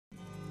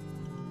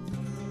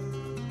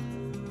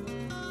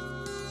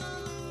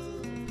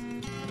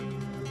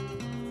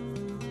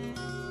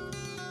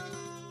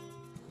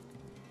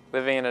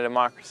Living in a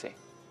democracy,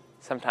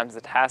 sometimes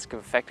the task of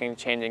effecting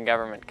change in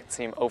government can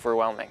seem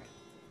overwhelming.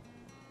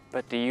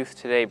 But do youth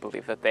today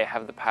believe that they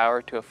have the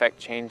power to effect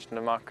change in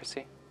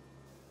democracy?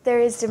 There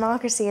is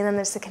democracy and then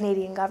there's the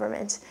Canadian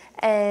government.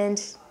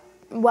 And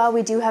while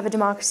we do have a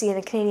democracy and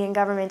a Canadian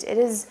government, it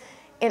is,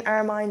 in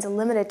our minds, a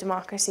limited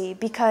democracy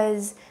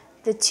because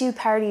the three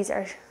parties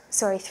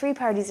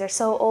are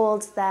so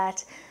old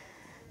that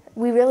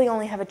we really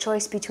only have a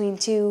choice between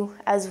two,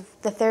 as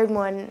the third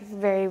one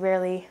very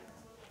rarely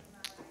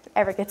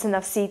ever gets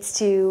enough seats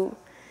to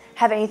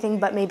have anything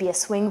but maybe a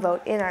swing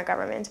vote in our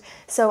government.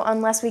 So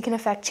unless we can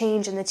effect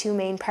change in the two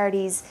main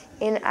parties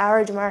in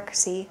our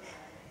democracy,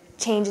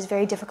 change is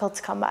very difficult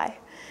to come by.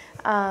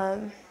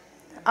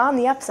 On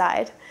the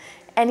upside,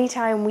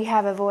 anytime we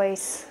have a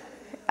voice,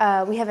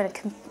 we have an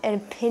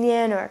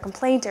opinion or a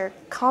complaint or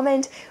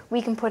comment,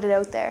 we can put it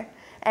out there.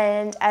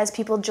 And as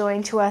people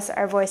join to us,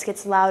 our voice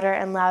gets louder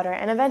and louder,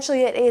 and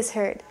eventually it is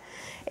heard.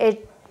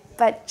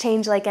 But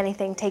change, like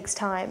anything, takes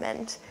time,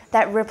 and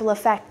that ripple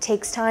effect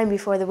takes time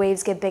before the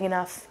waves get big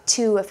enough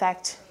to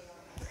affect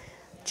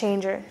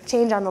change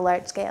on the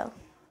large scale.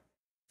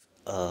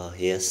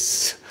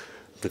 Yes,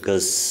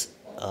 because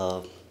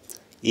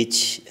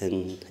each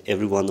and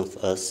every one of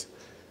us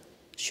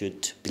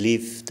should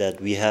believe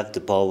that we have the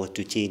power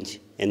to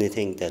change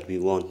anything that we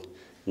want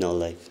in our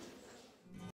life.